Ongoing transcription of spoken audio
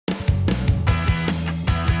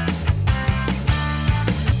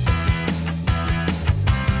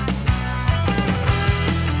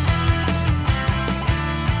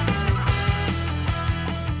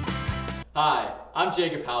I'm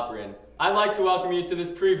Jacob Halperin. I'd like to welcome you to this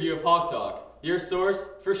preview of Hawk Talk, your source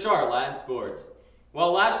for Charlotte Latin sports.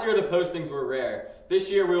 While last year the postings were rare, this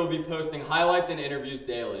year we will be posting highlights and interviews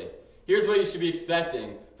daily. Here's what you should be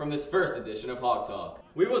expecting from this first edition of Hawk Talk.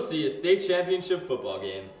 We will see a state championship football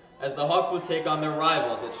game, as the Hawks will take on their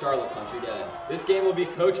rivals at Charlotte Country Day. This game will be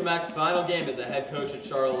Coach Mack's final game as a head coach at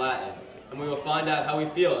Charlotte Latin, and we will find out how he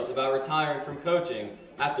feels about retiring from coaching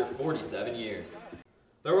after 47 years.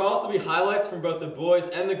 There will also be highlights from both the boys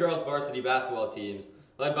and the girls varsity basketball teams,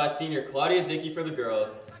 led by senior Claudia Dickey for the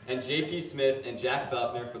girls and JP Smith and Jack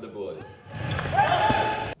Falconer for the boys.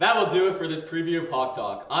 That will do it for this preview of Hawk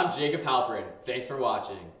Talk. I'm Jacob Halperin. Thanks for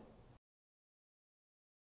watching.